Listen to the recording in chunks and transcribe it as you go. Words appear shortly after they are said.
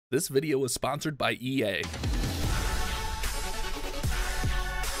This video was sponsored by EA.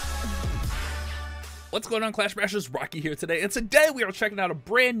 What's going on, Clash Bashers? Rocky here today, and today we are checking out a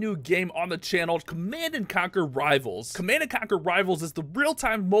brand new game on the channel, Command & Conquer Rivals. Command & Conquer Rivals is the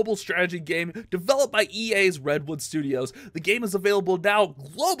real-time mobile strategy game developed by EA's Redwood Studios. The game is available now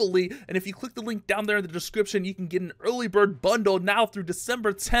globally, and if you click the link down there in the description, you can get an early bird bundle now through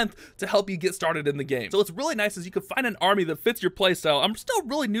December 10th to help you get started in the game. So what's really nice is you can find an army that fits your playstyle. I'm still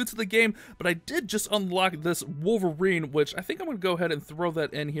really new to the game, but I did just unlock this Wolverine, which I think I'm going to go ahead and throw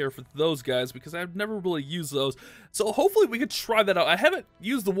that in here for those guys because I've never really use those, so hopefully we could try that out. I haven't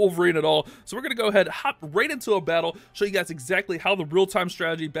used the Wolverine at all, so we're gonna go ahead, hop right into a battle, show you guys exactly how the real-time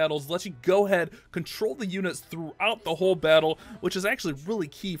strategy battles let you go ahead, control the units throughout the whole battle, which is actually really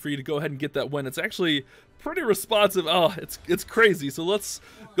key for you to go ahead and get that win. It's actually pretty responsive. Oh, it's crazy. So let's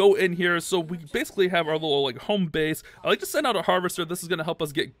go in here. So we basically have our little like home base. I like to send out a harvester. This is gonna help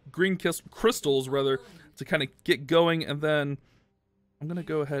us get green crystals rather to kind of get going, and then I'm gonna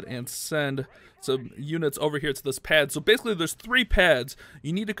go ahead and send some units over here to this pad. So basically there's 3 pads.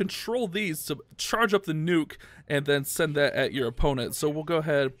 You need to control these to charge up the nuke and then send that at your opponent. So we'll go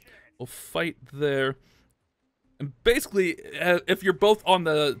ahead, we'll fight there. And basically, if you're both on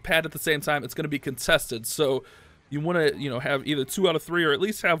the pad at the same time, it's gonna be contested. So you wanna, have either 2 out of 3 or at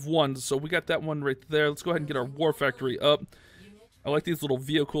least have 1. So we got that one right there. Let's go ahead and get our war factory up. I like these little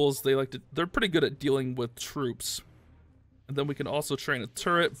vehicles. They're pretty good at dealing with troops. And then we can also train a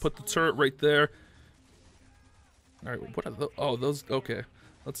turret, put the turret right there. All right, what are those? Oh, those, okay.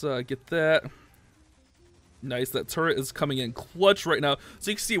 Let's get that. Nice, that turret is coming in clutch right now.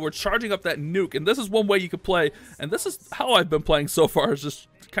 So you can see we're charging up that nuke, and this is one way you could play, and this is how I've been playing so far, is just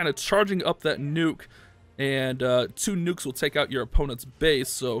kind of charging up that nuke, and 2 nukes will take out your opponent's base,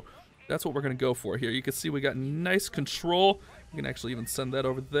 so that's what we're gonna go for here. You can see we got nice control. We can actually even send that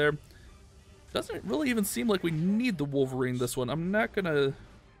over there. Doesn't really even seem like we need the Wolverine this one. I'm not gonna,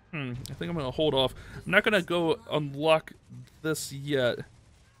 I think I'm gonna hold off. I'm not gonna go unlock this yet.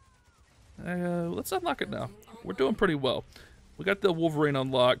 Let's unlock it now. We're doing pretty well. We got the Wolverine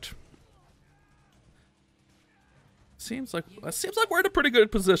unlocked. Seems like we're in a pretty good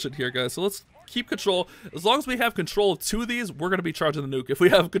position here, guys. So let's keep control. As long as we have control of 2 of these, we're gonna be charging the nuke. If we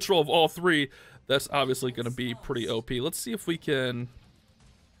have control of all 3, that's obviously gonna be pretty OP. Let's see if we can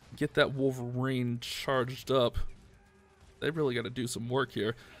get that Wolverine charged up. They really got to do some work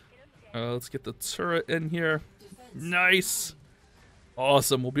here. Let's get the turret in here. Nice.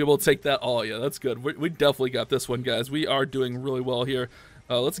 Awesome. We'll be able to take that. Oh, yeah, that's good. We definitely got this one, guys. We are doing really well here.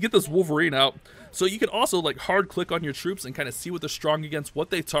 Let's get this Wolverine out. So you can also like hard click on your troops and kind of see what they're strong against, what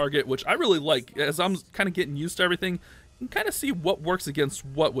they target, which I really like. As I'm kind of getting used to everything, you can kind of see what works against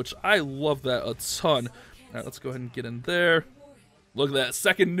what, which I love that a ton. All right, let's go ahead and get in there. Look at that,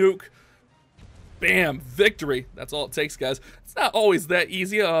 second nuke. Bam, victory. That's all it takes, guys. It's not always that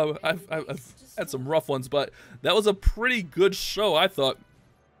easy. I've had some rough ones, but that was a pretty good show, I thought.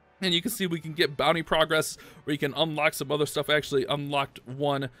 And you can see we can get bounty progress, where you can unlock some other stuff. I actually unlocked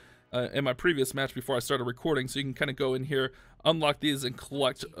one in my previous match before I started recording, so you can kind of go in here, unlock these, and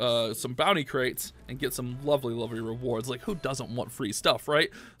collect some bounty crates and get some lovely, lovely rewards. Like, who doesn't want free stuff, right?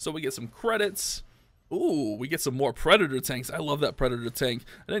 So we get some credits. Ooh, we get some more Predator tanks. I love that Predator tank.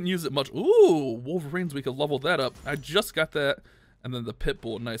 I didn't use it much. Ooh, Wolverines, we could level that up. I just got that. And then the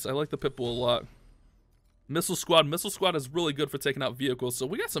Pitbull, nice. I like the Pitbull a lot. Missile Squad is really good for taking out vehicles. So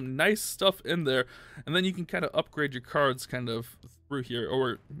we got some nice stuff in there. And then you can kind of upgrade your cards kind of through here,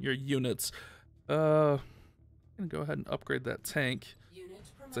 or your units. I'm going to go ahead and upgrade that tank,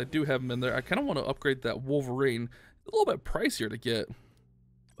 because I do have them in there. I kind of want to upgrade that Wolverine. A little bit pricier to get.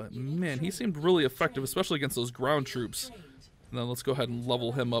 But man, he seemed really effective, especially against those ground troops. And then let's go ahead and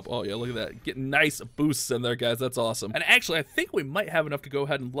level him up. Oh yeah, look at that. Getting nice boosts in there, guys. That's awesome. And actually, I think we might have enough to go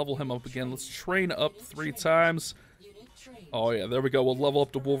ahead and level him up again. Let's train up 3 times. Oh yeah, there we go. We'll level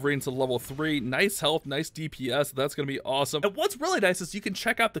up the Wolverine to level 3. Nice health, nice DPS. That's going to be awesome. And what's really nice is you can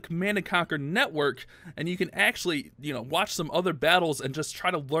check out the Command & Conquer network, and you can actually, watch some other battles and just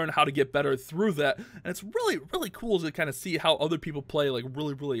try to learn how to get better through that. And it's really, really cool to kind of see how other people play, like,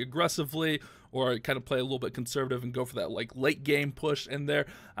 really, really aggressively, or kind of play a little bit conservative and go for that, like, late game push in there.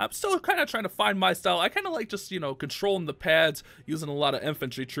 I'm still kind of trying to find my style. I kind of like just, controlling the pads, using a lot of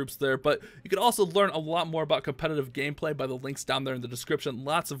infantry troops there, but you can also learn a lot more about competitive gameplay by the links down there in the description.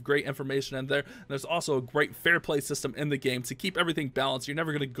 Lots of great information in there. And there's also a great fair play system in the game to keep everything balanced. You're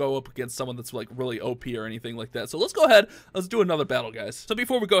never going to go up against someone that's like really OP or anything like that. So let's go ahead, let's do another battle, guys. So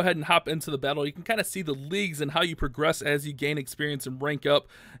before we go ahead and hop into the battle, you can kind of see the leagues and how you progress as you gain experience and rank up.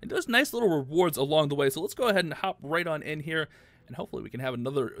 And there's nice little rewards along the way. So let's go ahead and hop right on in here and hopefully we can have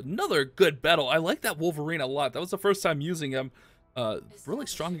another good battle. I like that Wolverine a lot. That was the first time using him. Really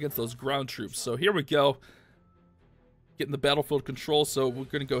strong against those ground troops. So here we go. Getting the battlefield control, so we're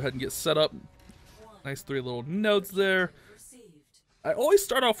going to go ahead and get set up. Nice 3 little nodes there. I always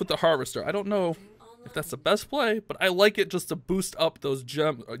start off with the Harvester. I don't know if that's the best play, but I like it just to boost up those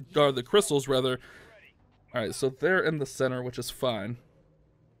the crystals rather. Alright, so they're in the center, which is fine.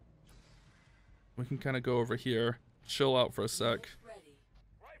 We can kind of go over here, chill out for a sec,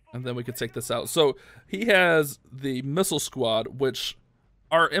 and then we can take this out. So he has the missile squad, which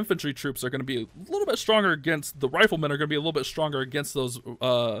our infantry troops are going to be a little bit stronger against. The riflemen are going to be a little bit stronger against those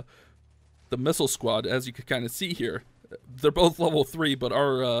the missile squad, as you can kind of see here. They're both level 3, but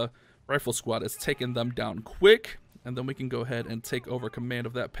our rifle squad is taking them down quick, and then we can go ahead and take over command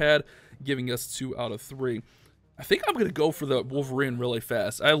of that pad, giving us 2 out of 3. I think I'm going to go for the Wolverine really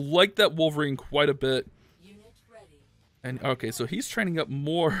fast. I like that Wolverine quite a bit. And okay, so he's training up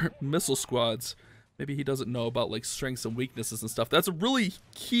more missile squads. Maybe he doesn't know about like strengths and weaknesses and stuff. That's a really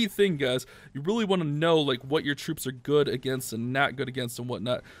key thing, guys. You really want to know like what your troops are good against and not good against and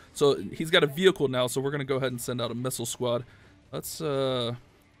whatnot. So he's got a vehicle now, so we're going to go ahead and send out a missile squad. Let's go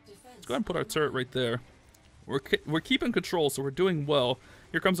ahead and put our turret right there. We're keeping control, so we're doing well.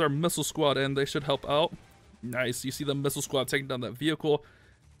 Here comes our missile squad, and they should help out. Nice. You see the missile squad taking down that vehicle.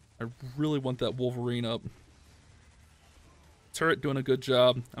 I really want that Wolverine up. Turret doing a good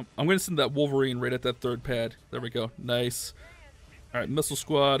job. I'm going to send that Wolverine right at that 3rd pad. There we go. Nice. All right, missile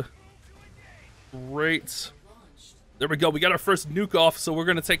squad. Great. There we go. We got our first nuke off, so we're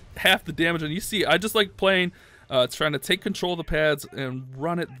going to take half the damage. And you see, I just like playing, trying to take control of the pads and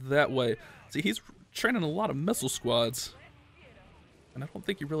run it that way. See, he's training a lot of missile squads, and I don't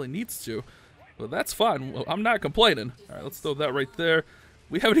think he really needs to. But that's fine. Well, I'm not complaining. All right, let's throw that right there.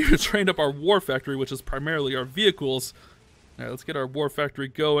 We haven't even trained up our war factory, which is primarily our vehicles. All right, let's get our war factory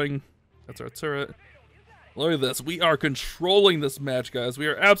going. That's our turret. Look at this. We are controlling this match, guys. We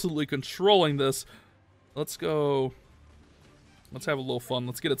are absolutely controlling this. Let's go. Let's have a little fun.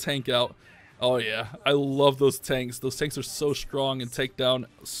 Let's get a tank out. Oh, yeah. I love those tanks. Those tanks are so strong and take down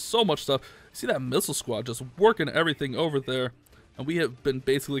so much stuff. See that missile squad just working everything over there. And we have been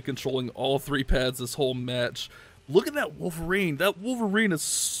basically controlling all 3 pads this whole match. Look at that Wolverine. That Wolverine is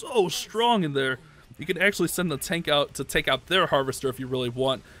so strong in there. You can actually send the tank out to take out their Harvester if you really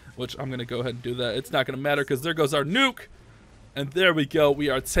want, which I'm going to go ahead and do that. It's not going to matter because there goes our nuke. And there we go. We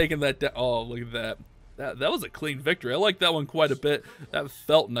are taking that down. Oh, look at that. That was a clean victory. I like that one quite a bit. That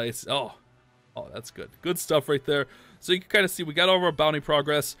felt nice. Oh, that's good. Good stuff right there. So you can kind of see we got over our bounty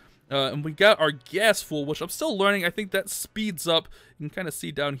progress. And we got our gas full, which I'm still learning. I think that speeds up. You can kind of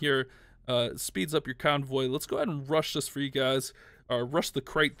see down here, speeds up your convoy. Let's go ahead and rush this for you guys. Rush the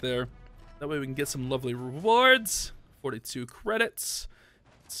crate there. That way we can get some lovely rewards. 42 credits.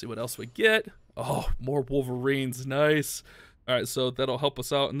 Let's see what else we get. Oh, more Wolverines. Nice. All right, so that'll help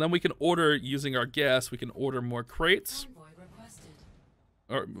us out. And then we can order, using our gas, we can order more crates.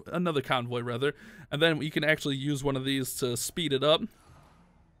 Or another convoy, rather. And then you can actually use one of these to speed it up.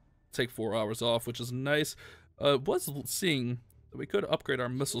 Take 4 hours off, which is nice. Was seeing that we could upgrade our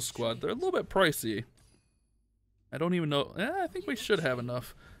missile squad. They're a little bit pricey. I don't even know. I think we should have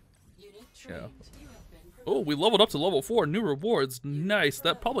enough. Yeah. Oh, we leveled up to level 4. New rewards. Nice.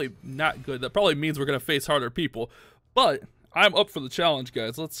 That probably not good. That probably means we're going to face harder people. But I'm up for the challenge,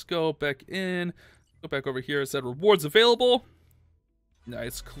 guys. Let's go back in. Go back over here. It said rewards available.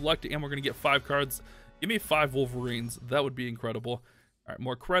 Nice. Collect, and we're going to get 5 cards. Give me 5 Wolverines. That would be incredible. All right,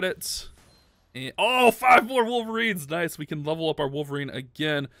 more credits. And, oh, 5 more Wolverines. Nice. We can level up our Wolverine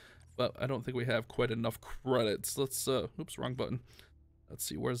again. But I don't think we have quite enough credits. Let's, oops, wrong button. Let's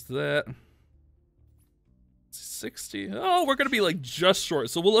see, where's that? 60. Oh, we're going to be like just short.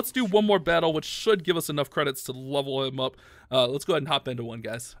 So let's do one more battle, which should give us enough credits to level him up. Let's go ahead and hop into one,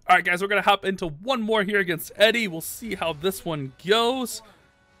 guys. All right, guys, we're going to hop into one more here against Eddie. We'll see how this one goes.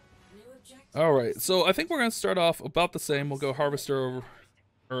 All right, so I think we're going to start off about the same. We'll go Harvester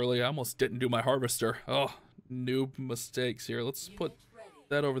early. I almost didn't do my Harvester. Oh, noob mistakes here. Let's put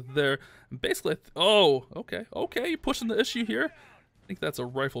that over there. And basically, oh, okay, you're pushing the issue here. I think that's a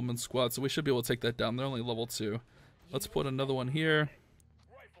rifleman squad, so we should be able to take that down. They're only level 2. Let's put another one here.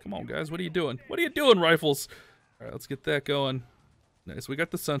 Come on, guys. What are you doing? What are you doing, rifles? All right, let's get that going. Nice. We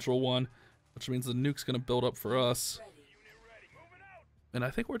got the central one, which means the nuke's going to build up for us. And I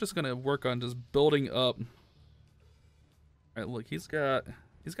think we're just going to work on just building up. All right, look, he's got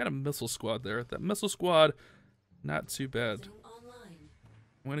a missile squad there. That missile squad, not too bad.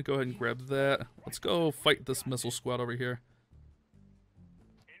 I'm going to go ahead and grab that. Let's go fight this missile squad over here.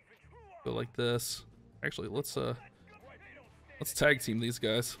 Go like this. Actually, let's Let's tag team these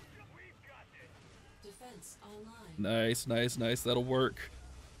guys. Nice, nice, nice. That'll work.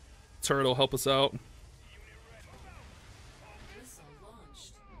 Turret will help us out.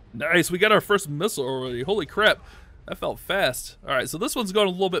 Nice, we got our first missile already. Holy crap, that felt fast. All right, so this one's going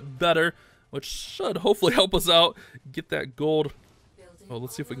a little bit better, which should hopefully help us out. Get that gold. Oh,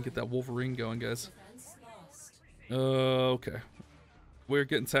 let's see if we can get that Wolverine going, guys. Okay. We're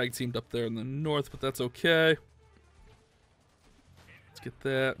getting tag teamed up there in the north, but that's okay. Let's get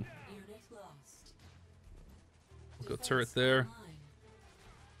that. We'll go turret there.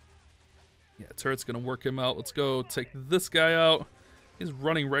 Yeah, turret's gonna work him out. Let's go take this guy out. He's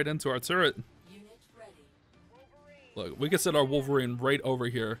running right into our turret. Look, we can set our Wolverine right over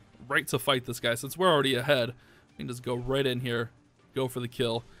here, right to fight this guy. Since we're already ahead, we can just go right in here, go for the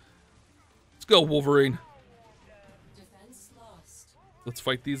kill. Let's go, Wolverine. Let's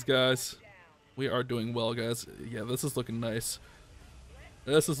fight these guys. We are doing well, guys. Yeah, this is looking nice.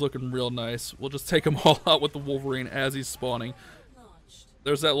 This is looking real nice. We'll just take them all out with the Wolverine as he's spawning.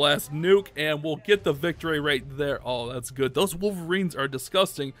 There's that last nuke, and we'll get the victory right there. Oh, that's good. Those Wolverines are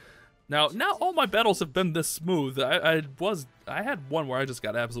disgusting. Now, not all my battles have been this smooth. I had one where I just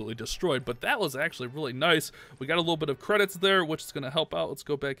got absolutely destroyed, but that was actually really nice. We got a little bit of credits there, which is going to help out. Let's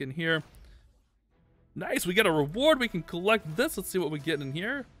go back in here. Nice, we get a reward. We can collect this. Let's see what we get in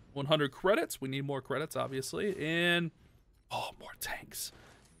here. 100 credits. We need more credits, obviously. And, oh, more tanks.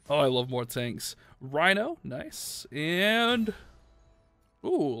 Oh, I love more tanks. Rhino, nice. And,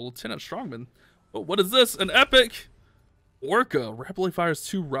 ooh, Lieutenant Strongman. Oh, what is this? An epic? Orca rapidly fires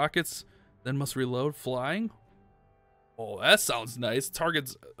 2 rockets, then must reload flying. Oh, that sounds nice.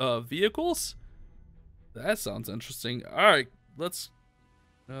 Targets vehicles. That sounds interesting. All right, let's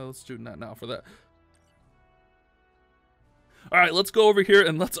do that now for that. All right, let's go over here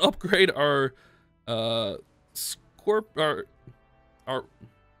and let's upgrade our All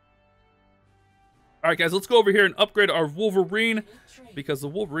right, guys, let's go over here and upgrade our Wolverine, because the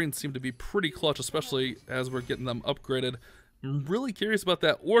Wolverines seem to be pretty clutch, especially as we're getting them upgraded. I'm really curious about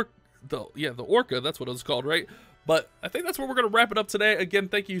that the Orca, that's what it was called, right? But I think that's where we're going to wrap it up today. Again,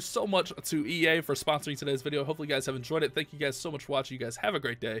 thank you so much to EA for sponsoring today's video. Hopefully you guys have enjoyed it. Thank you guys so much for watching. You guys have a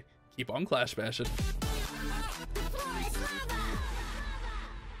great day. Keep on Clash bashing.